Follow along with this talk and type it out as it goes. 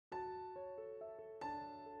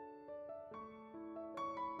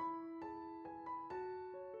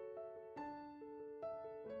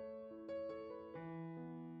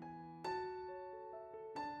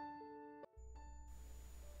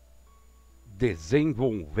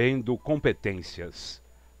Desenvolvendo competências.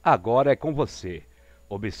 Agora é com você.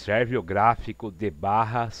 Observe o gráfico de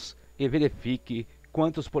barras e verifique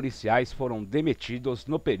quantos policiais foram demitidos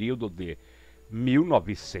no período de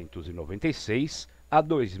 1996 a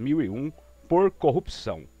 2001 por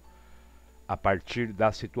corrupção. A partir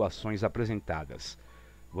das situações apresentadas,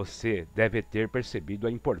 você deve ter percebido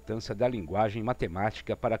a importância da linguagem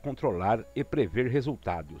matemática para controlar e prever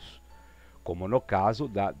resultados, como no caso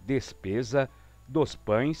da despesa dos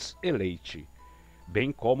pães e leite,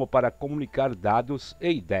 bem como para comunicar dados e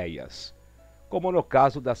ideias, como no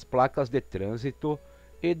caso das placas de trânsito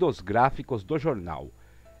e dos gráficos do jornal.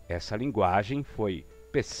 Essa linguagem foi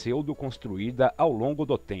pseudo-construída ao longo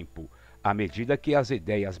do tempo, à medida que as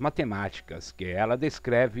ideias matemáticas que ela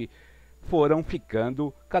descreve foram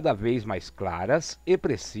ficando cada vez mais claras e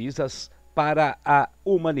precisas para a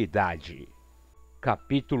humanidade.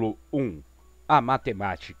 Capítulo I. A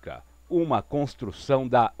matemática, uma construção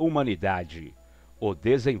da humanidade. O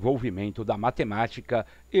desenvolvimento da matemática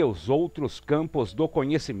e os outros campos do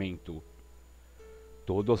conhecimento.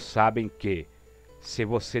 Todos sabem que, se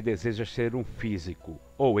você deseja ser um físico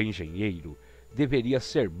ou engenheiro, deveria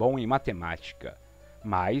ser bom em matemática.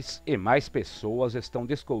 Mais e mais pessoas estão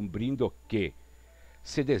descobrindo que,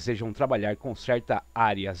 se desejam trabalhar com certas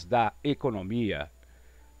áreas da economia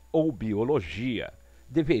ou biologia,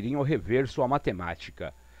 deveriam rever sua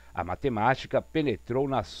matemática. A matemática penetrou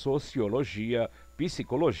na sociologia,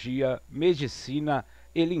 psicologia, medicina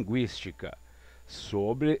e linguística,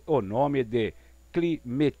 sob o nome de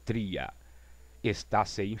climetria. Está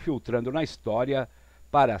se infiltrando na história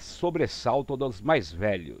para sobressalto dos mais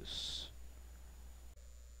velhos.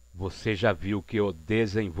 Você já viu que o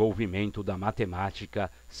desenvolvimento da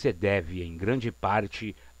matemática se deve, em grande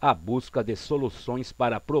parte, à busca de soluções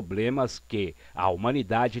para problemas que a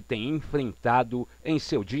humanidade tem enfrentado em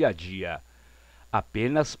seu dia a dia.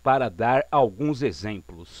 Apenas para dar alguns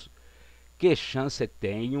exemplos. Que chance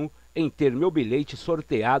tenho em ter meu bilhete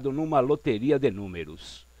sorteado numa loteria de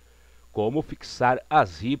números? Como fixar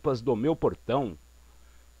as ripas do meu portão?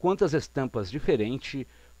 Quantas estampas diferentes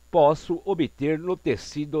posso obter no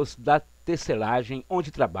tecidos da tecelagem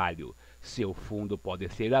onde trabalho? Seu fundo pode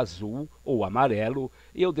ser azul ou amarelo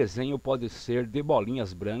e o desenho pode ser de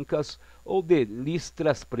bolinhas brancas ou de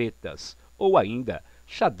listras pretas, ou ainda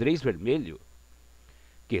xadrez vermelho.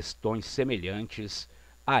 Questões semelhantes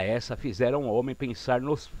a essa fizeram o homem pensar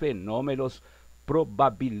nos fenômenos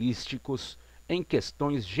probabilísticos em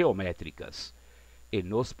questões geométricas e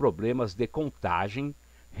nos problemas de contagem,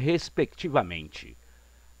 respectivamente.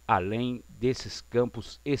 Além desses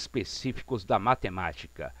campos específicos da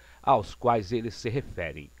matemática, aos quais eles se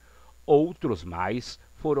referem, outros mais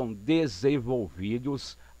foram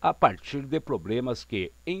desenvolvidos a partir de problemas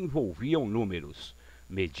que envolviam números,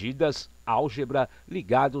 medidas, álgebra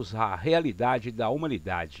ligados à realidade da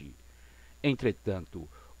humanidade. Entretanto,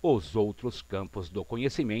 os outros campos do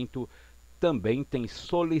conhecimento também têm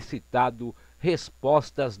solicitado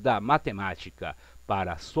respostas da matemática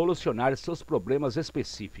para solucionar seus problemas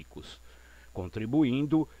específicos,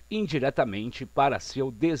 contribuindo indiretamente para seu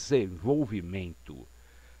desenvolvimento.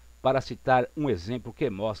 Para citar um exemplo que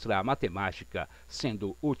mostra a matemática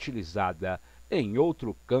sendo utilizada em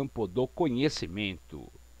outro campo do conhecimento,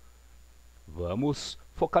 vamos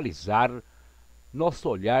focalizar nosso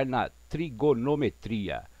olhar na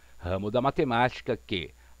trigonometria, ramo da matemática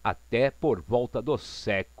que, até por volta do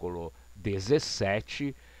século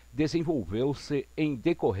XVII, desenvolveu-se em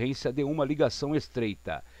decorrência de uma ligação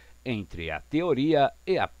estreita entre a teoria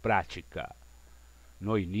e a prática.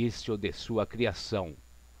 No início de sua criação,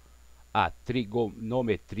 a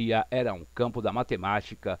trigonometria era um campo da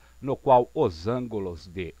matemática no qual os ângulos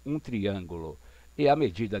de um triângulo e a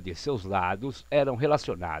medida de seus lados eram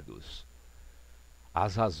relacionados.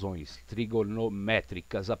 As razões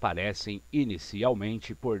trigonométricas aparecem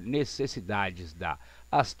inicialmente por necessidades da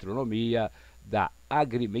astronomia, da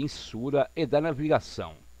agrimensura e da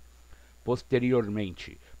navegação.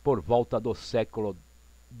 Posteriormente, por volta do século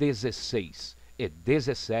XVI e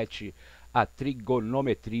XVII, a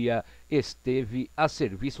trigonometria esteve a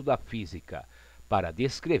serviço da física para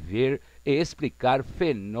descrever e explicar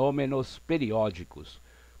fenômenos periódicos,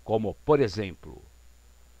 como, por exemplo,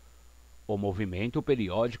 o movimento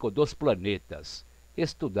periódico dos planetas,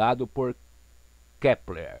 estudado por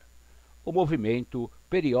Kepler, o movimento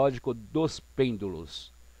periódico dos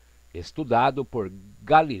pêndulos, estudado por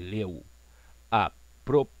Galileu, a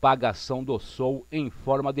propagação do Sol em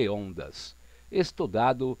forma de ondas,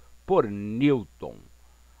 estudado por Newton,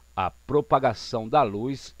 a propagação da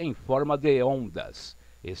luz em forma de ondas,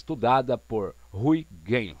 estudada por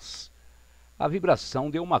Huygens, a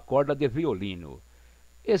vibração de uma corda de violino,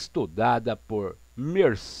 estudada por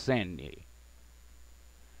Mersenne.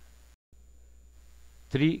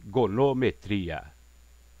 Trigonometria.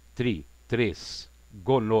 Tri, três,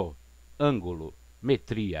 gono, ângulo,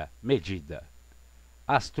 metria, medida.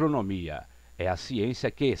 Astronomia é a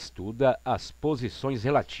ciência que estuda as posições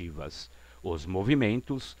relativas, os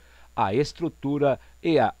movimentos, a estrutura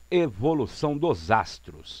e a evolução dos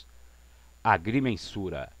astros.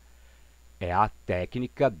 Agrimensura é a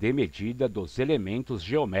técnica de medida dos elementos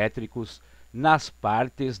geométricos nas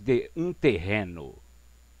partes de um terreno.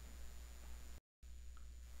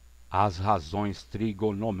 As razões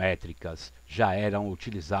trigonométricas já eram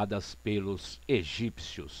utilizadas pelos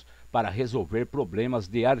egípcios para resolver problemas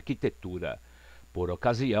de arquitetura, por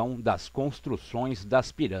ocasião das construções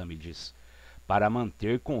das pirâmides, para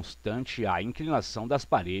manter constante a inclinação das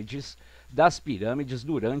paredes das pirâmides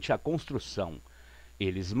durante a construção.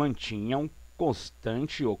 Eles mantinham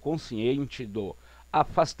constante o quociente do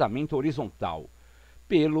afastamento horizontal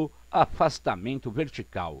pelo afastamento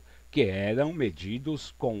vertical, que eram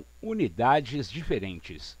medidos com unidades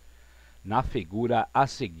diferentes. Na figura a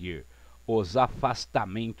seguir, os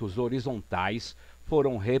afastamentos horizontais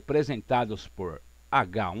foram representados por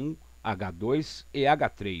H1, H2 e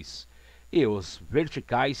H3, e os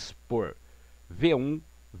verticais por V1,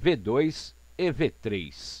 V2 e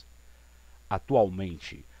V3.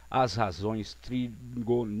 Atualmente, as razões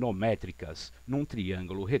trigonométricas num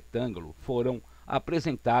triângulo retângulo foram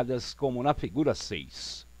apresentadas como na figura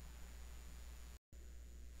 6.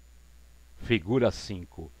 Figura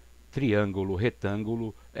 5. Triângulo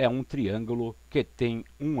retângulo é um triângulo que tem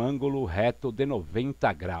um ângulo reto de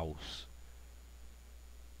 90 graus.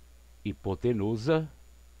 Hipotenusa,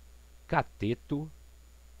 cateto,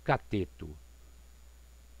 cateto.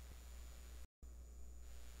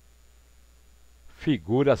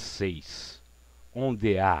 Figura 6,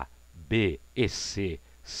 onde A, B e C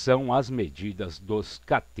são as medidas dos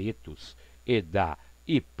catetos e da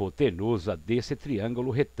hipotenusa desse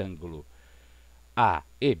triângulo retângulo. A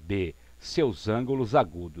e B, seus ângulos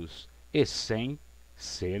agudos, e sem,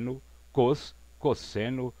 seno, cos,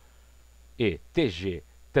 cosseno e TG,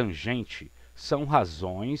 tangente, são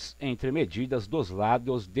razões entre medidas dos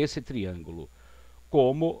lados desse triângulo,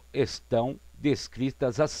 como estão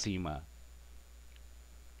descritas acima.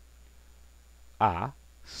 A,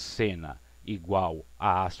 sena, igual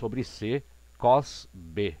a sobre C, cos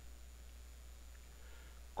B.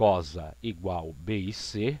 Cosa igual B e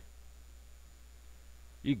C,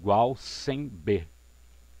 igual sem B.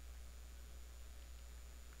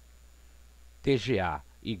 TGA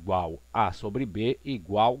igual A sobre B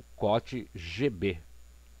igual cote GB.